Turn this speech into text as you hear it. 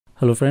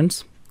Hello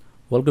friends,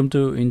 welcome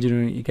to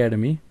Engineering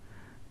Academy.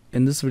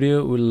 In this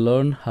video we'll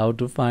learn how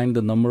to find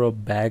the number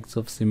of bags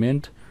of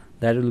cement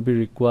that will be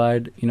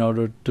required in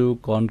order to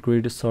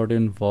concrete a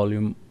certain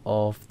volume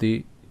of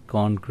the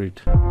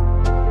concrete.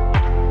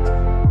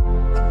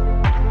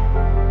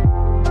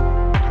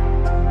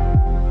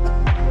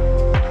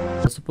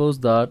 Suppose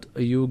that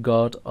you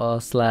got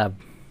a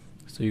slab.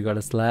 So you got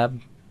a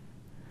slab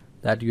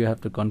that you have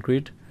to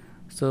concrete.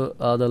 So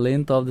the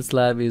length of the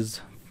slab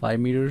is 5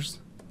 meters.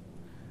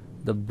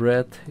 The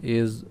breadth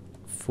is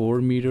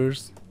 4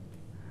 meters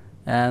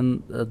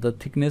and the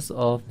thickness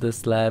of the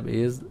slab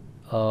is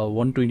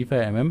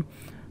 125 mm,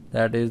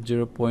 that is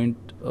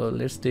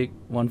let's take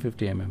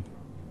 150 mm,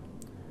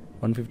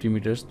 150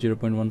 meters,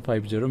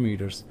 0.150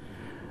 meters.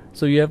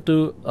 So you have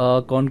to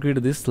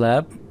concrete this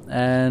slab,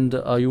 and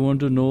you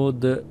want to know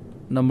the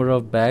number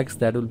of bags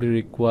that will be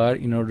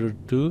required in order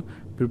to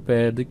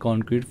prepare the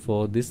concrete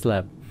for this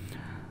slab.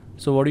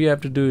 So what you have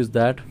to do is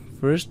that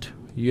first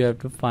you have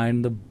to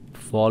find the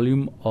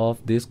volume of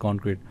this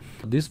concrete.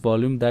 This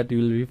volume that you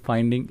will be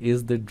finding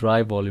is the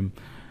dry volume.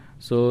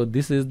 So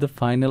this is the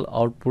final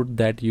output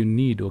that you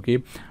need.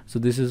 Okay, so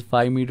this is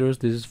 5 meters,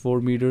 this is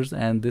 4 meters,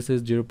 and this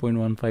is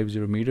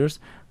 0.150 meters.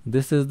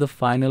 This is the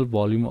final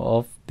volume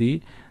of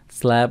the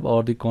slab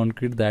or the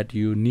concrete that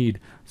you need.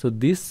 So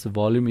this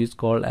volume is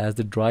called as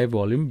the dry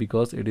volume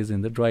because it is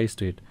in the dry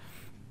state.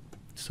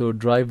 So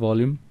dry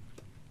volume,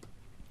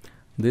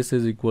 this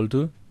is equal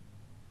to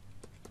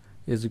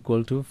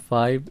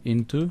 5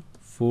 into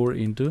 4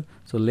 into,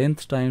 so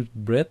length times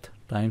breadth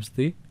times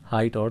the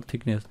height or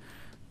thickness,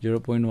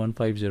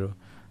 0.150.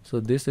 so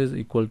this is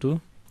equal to,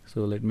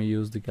 so let me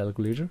use the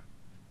calculator.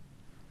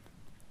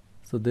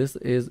 So this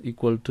is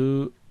equal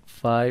to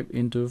 5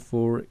 into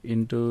 4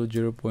 into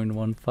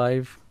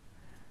 0.15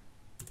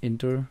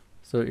 into,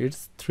 so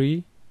it's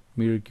 3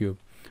 meter cube.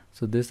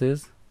 So this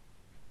is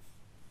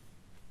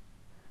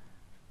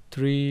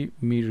 3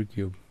 meter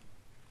cube.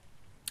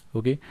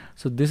 Okay,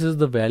 so this is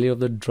the value of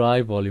the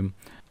dry volume.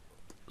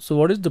 So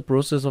what is the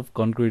process of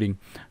concreting?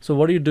 So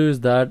what you do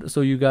is that,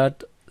 so you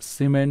got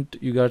cement,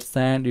 you got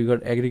sand, you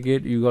got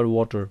aggregate, you got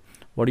water.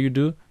 What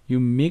do? You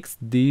mix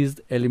these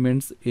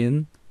elements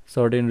in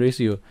certain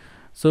ratio.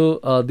 So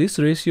this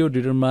ratio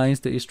determines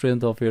the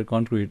strength of your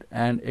concrete,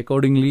 and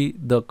accordingly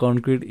the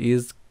concrete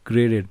is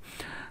graded.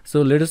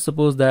 So let us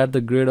suppose that the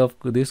grade of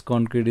this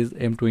concrete is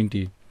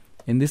M20.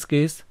 In this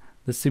case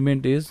the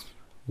cement is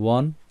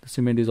 1, the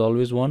cement is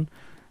always 1,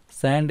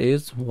 sand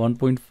is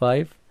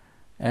 1.5,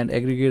 and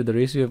aggregate, the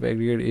ratio of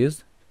aggregate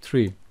is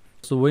 3.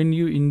 So when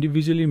you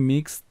individually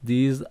mix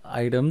these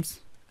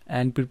items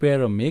and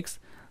prepare a mix,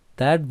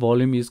 that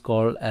volume is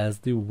called as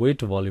the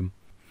weight volume.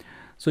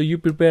 So you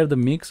prepare the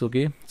mix.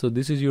 Okay, so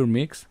this is your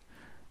mix,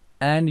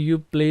 and you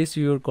place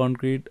your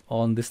concrete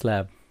on the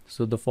slab.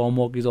 So the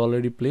formwork is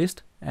already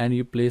placed, and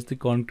you place the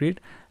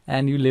concrete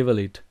and you level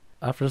it.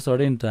 After a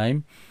certain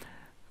time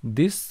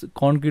this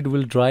concrete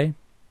will dry,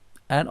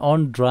 and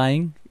on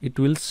drying it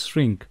will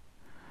shrink.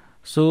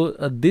 So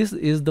this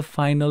is the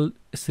final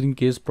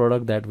shrinkage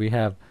product that we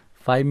have: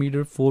 5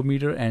 meter, 4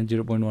 meter, and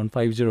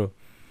 0.150.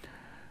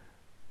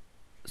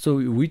 So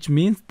which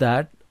means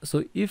that,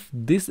 so if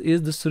this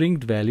is the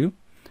shrinked value,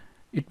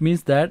 it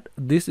means that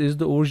this is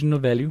the original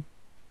value.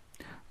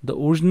 The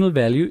original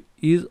value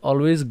is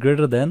always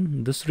greater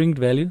than the shrinked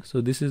value.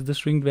 So this is the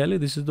shrinked value,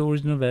 this is the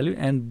original value,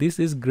 and this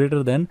is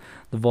greater than,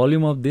 the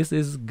volume of this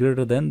is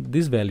greater than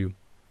this value.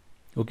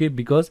 Okay,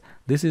 because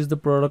this is the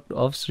product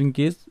of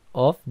shrinkage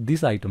of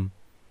this item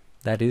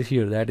that is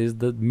here, that is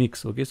the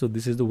mix. Okay, so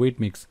this is the weight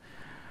mix.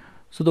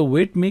 So the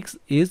weight mix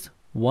is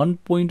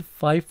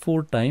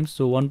 1.54 times,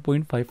 so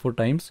 1.54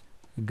 times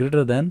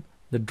greater than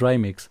the dry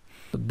mix.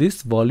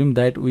 This volume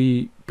that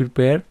we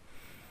prepare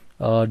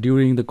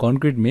during the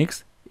concrete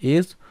mix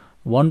is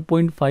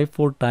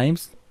 1.54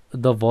 times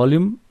the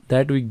volume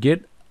that we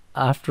get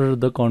after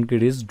the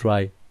concrete is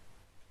dry.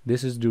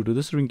 This is due to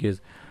the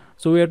shrinkage.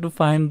 So we have to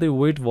find the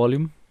weight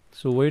volume.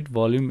 So weight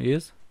volume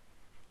is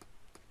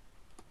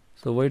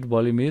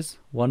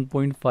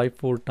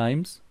 1.54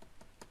 times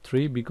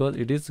 3 because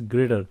it is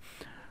greater.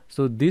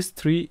 So this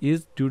 3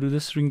 is due to the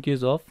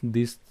shrinkage of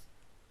this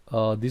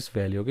this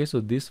value. Okay,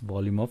 so this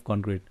volume of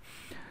concrete.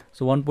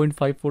 So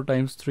 1.54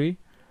 times 3.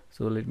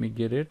 So let me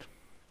get it.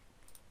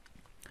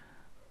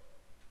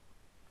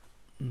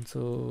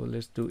 So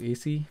let's do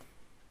AC.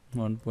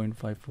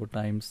 1.54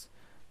 times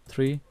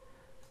 3.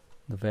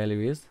 The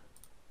value is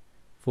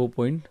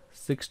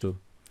 4.62.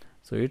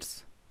 So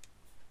it's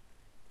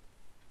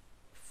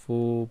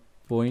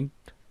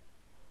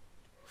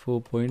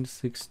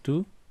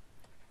 4.62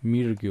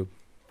 meter cube.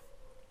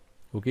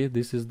 Okay,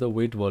 this is the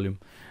weight volume,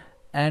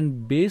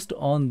 and based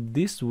on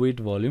this weight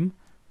volume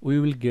we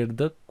will get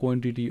the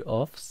quantity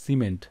of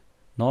cement,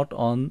 not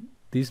on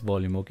this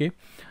volume. Okay,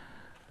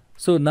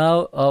 so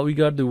now we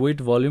got the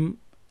weight volume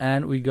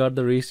and we got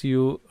the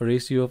ratio of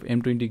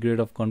M20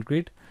 grade of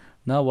concrete.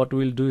 Now what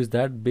we'll do is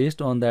that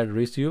based on that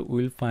ratio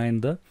we'll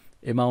find the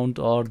amount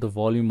or the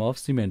volume of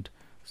cement.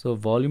 So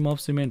volume of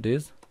cement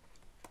is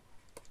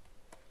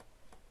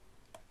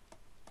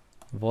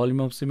volume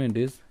of cement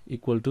is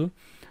equal to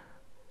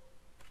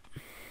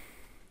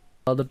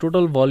the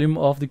total volume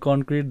of the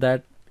concrete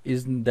that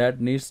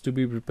needs to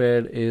be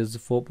prepared is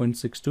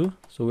 4.62.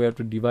 So we have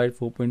to divide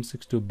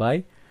 4.62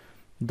 by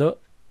the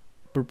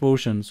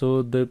proportion.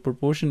 So the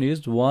proportion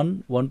is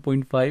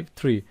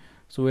 1.53.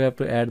 So we have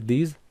to add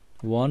these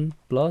 1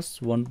 plus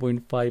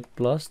 1.5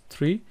 plus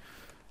 3,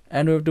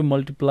 and we have to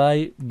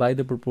multiply by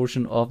the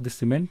proportion of the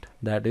cement,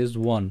 that is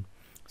 1.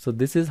 So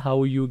this is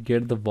how you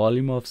get the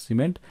volume of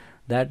cement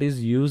that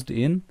is used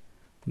in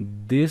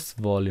this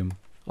volume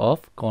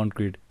of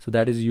concrete. So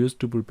that is used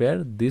to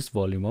prepare this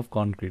volume of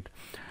concrete.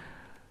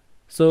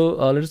 So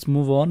let's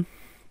move on.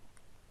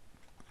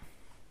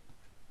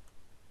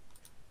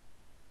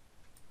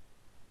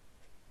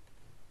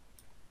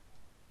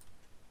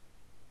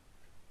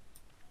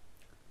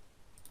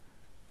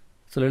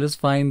 So let us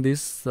find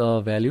this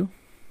value.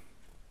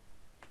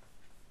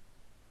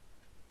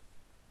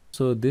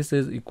 So this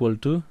is equal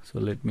to, so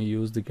let me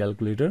use the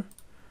calculator.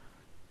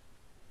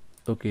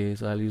 Okay,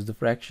 so I'll use the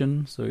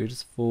fraction. So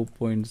it's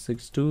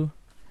 4.62.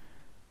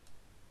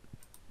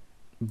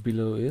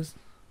 Below is,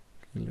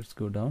 okay, let's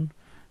go down.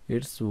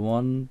 It's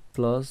 1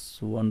 plus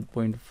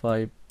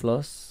 1.5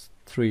 plus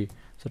 3.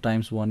 So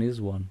times 1 is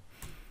 1.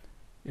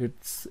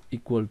 It's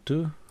equal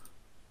to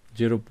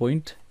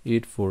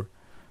 0.84.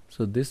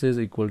 So this is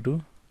equal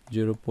to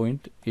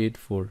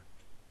 0.84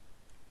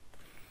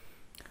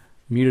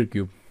 meter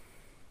cube.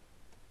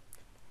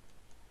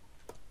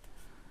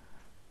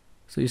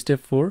 So step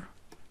 4.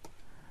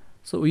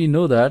 So we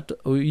know that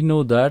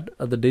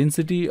the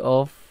density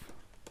of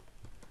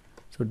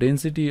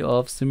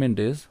cement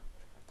is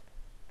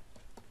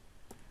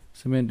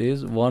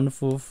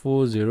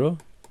 1440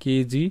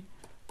 kg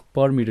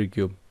per meter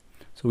cube.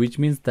 So which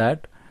means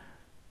that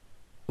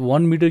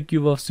 1 meter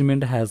cube of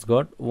cement has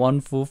got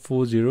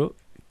 1440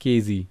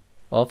 kg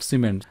of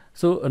cement.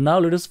 So now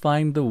let us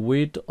find the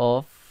weight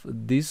of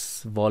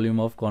this volume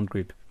of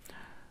concrete.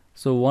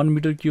 So 1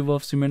 meter cube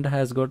of cement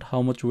has got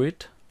how much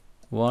weight?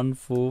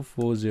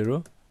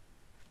 1440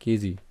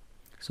 kg.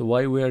 So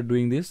why we are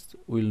doing this,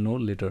 we'll know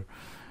later.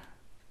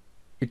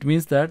 It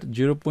means that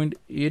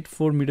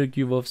 0.84 meter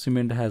cube of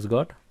cement has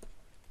got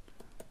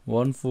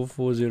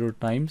 1440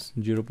 times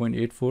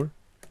 0.84.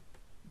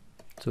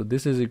 So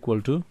this is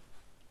equal to,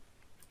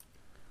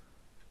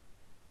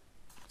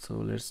 so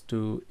let's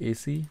do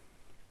AC.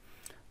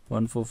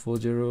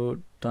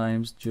 1440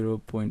 times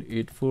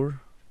 0.84,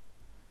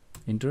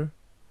 enter.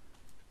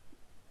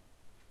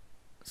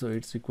 So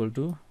it's equal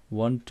to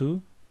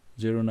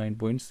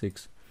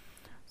 1209.6.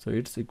 So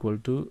it's equal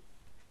to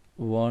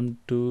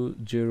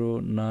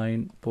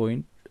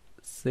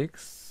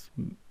 1209.6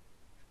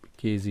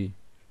 kg.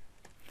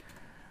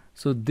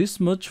 So this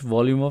much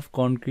volume of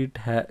concrete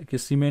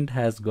cement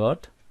has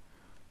got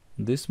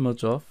this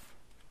much of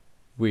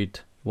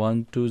weight,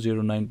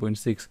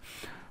 1209.6.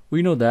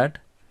 We know that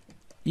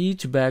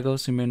each bag of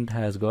cement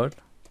has got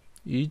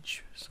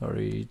each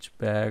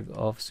bag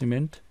of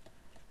cement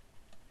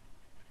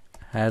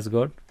has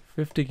got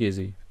 50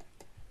 kg.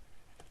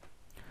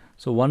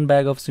 So one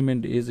bag of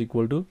cement is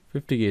equal to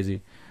 50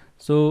 kg.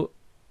 So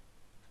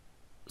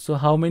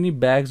how many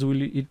bags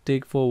will it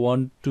take for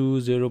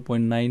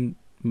 120.9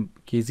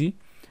 kg?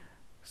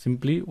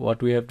 Simply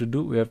what we have to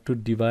do, we have to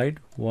divide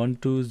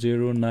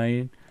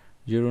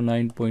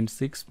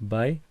 1209.6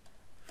 by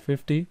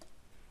 50.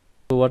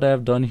 So what I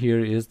have done here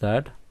is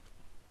that,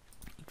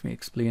 let me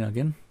explain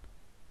again.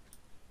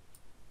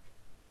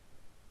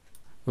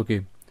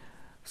 Okay,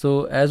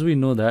 so as we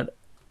know that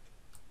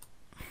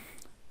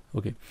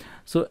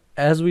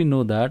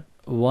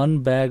one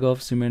bag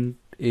of cement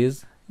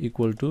is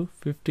equal to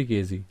 50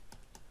 kg.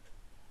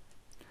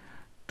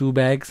 2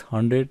 bags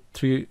 100,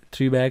 3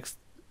 bags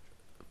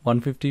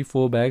 150,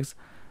 4 bags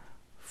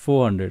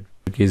 400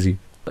 kg.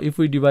 If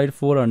we divide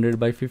 400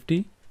 by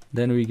 50,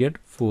 then we get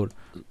 4.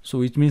 So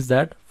which means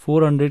that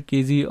 400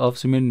 kg of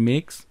cement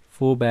makes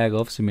 4 bag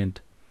of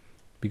cement,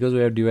 because we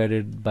have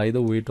divided by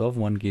the weight of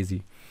 1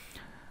 kg.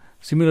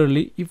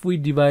 Similarly, if we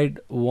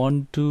divide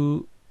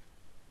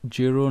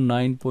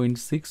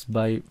 1209.6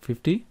 by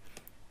 50,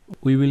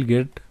 we will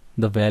get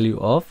the value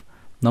of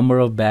number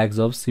of bags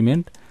of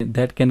cement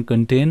that can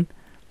contain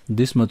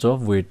this much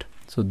of weight.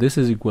 So this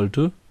is equal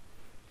to,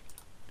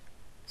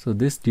 so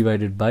this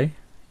divided by,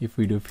 if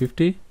we do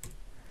 50,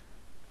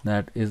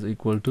 that is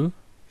equal to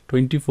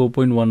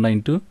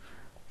 24.192.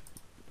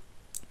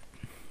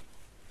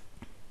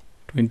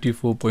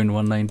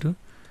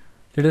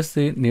 Let us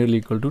say nearly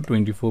equal to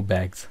 24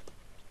 bags.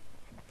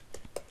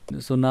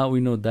 So now we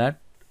know that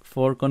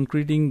for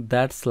concreting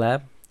that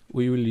slab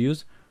we will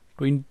use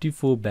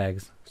 24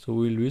 bags. So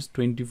we will use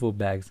 24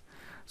 bags.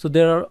 So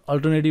there are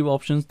alternative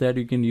options that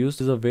you can use.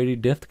 This is a very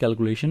depth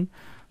calculation.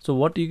 So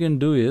what you can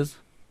do is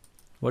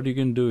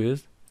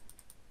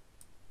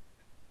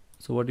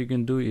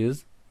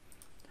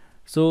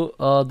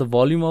the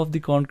volume of the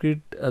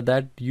concrete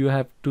that you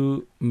have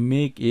to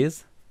make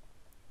is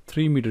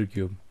 3 meter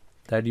cube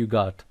that you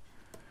got.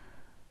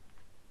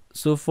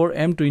 So for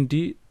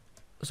M20,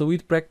 So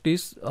with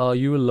practice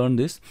you will learn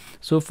this.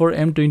 So for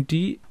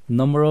M20,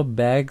 number of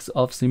bags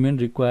of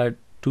cement required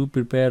to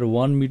prepare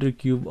 1 meter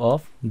cube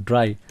of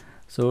dry,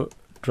 so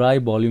dry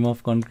volume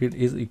of concrete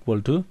is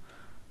equal to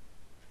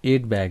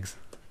 8 bags.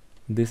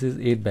 This is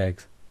 8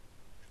 bags.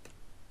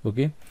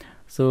 Okay,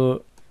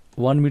 so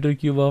 1 meter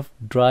cube of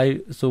dry,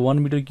 so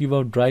 1 meter cube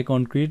of dry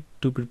concrete,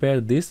 to prepare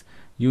this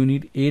you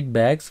need 8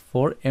 bags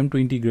for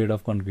M20 grade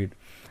of concrete,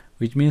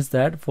 which means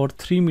that for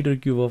 3 meter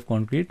cube of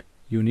concrete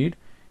you need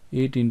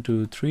 8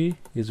 into 3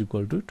 is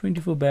equal to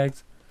 24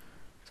 bags.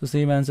 So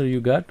same answer you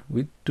got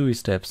with 2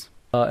 steps.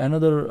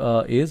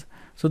 Another is,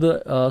 so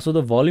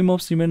the volume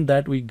of cement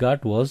that we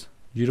got was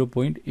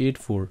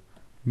 0.84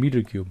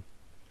 meter cube.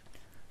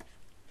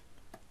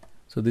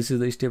 So this is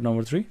the step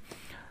number 3.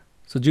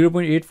 So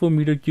 0.84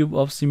 meter cube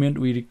of cement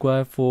we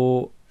require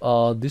for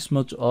this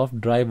much of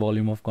dry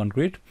volume of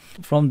concrete.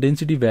 From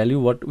density value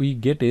what we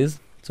get is,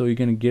 so you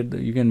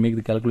can make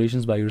the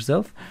calculations by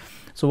yourself.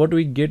 So what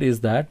we get is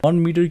that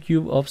 1 meter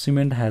cube of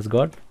cement has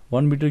got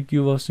 1 meter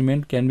cube of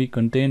cement can be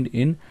contained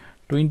in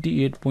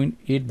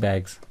 28.8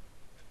 bags,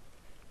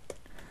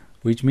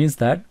 which means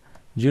that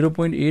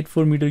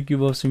 0.84 meter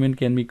cube of cement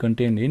can be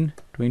contained in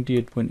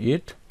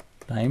 28.8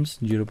 times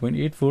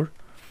 0.84.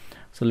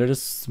 So let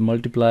us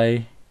multiply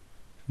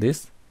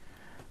this.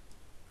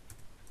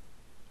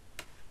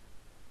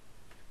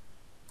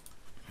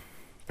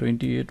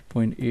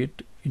 .8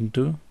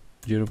 into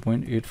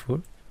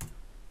 0.84,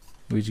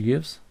 which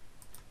gives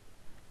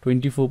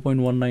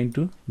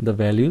 24.192, the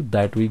value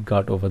that we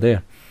got over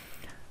there.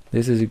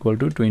 This is equal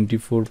to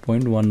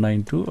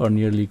 24.192 or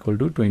nearly equal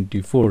to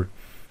 24.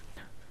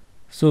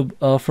 So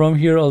from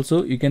here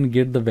also you can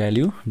get the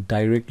value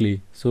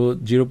directly. So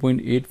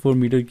 0.84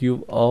 meter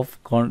cube of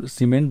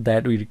cement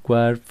that we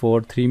require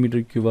for 3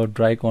 meter cube of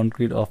dry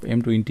concrete of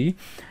M20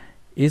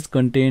 is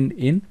contained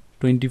in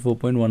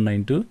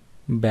 24.192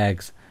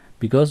 bags,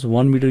 because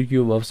 1 meter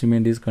cube of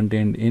cement is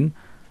contained in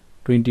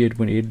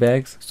 28.8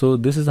 bags. So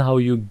this is how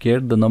you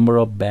get the number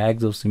of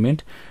bags of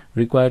cement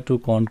required to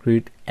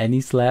concrete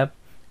any slab,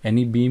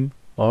 any beam,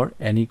 or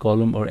any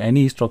column, or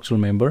any structural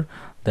member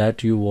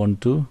that you want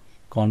to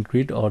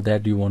concrete or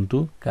that you want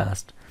to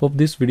cast. Hope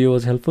this video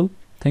was helpful.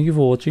 Thank you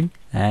for watching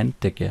and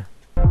take care.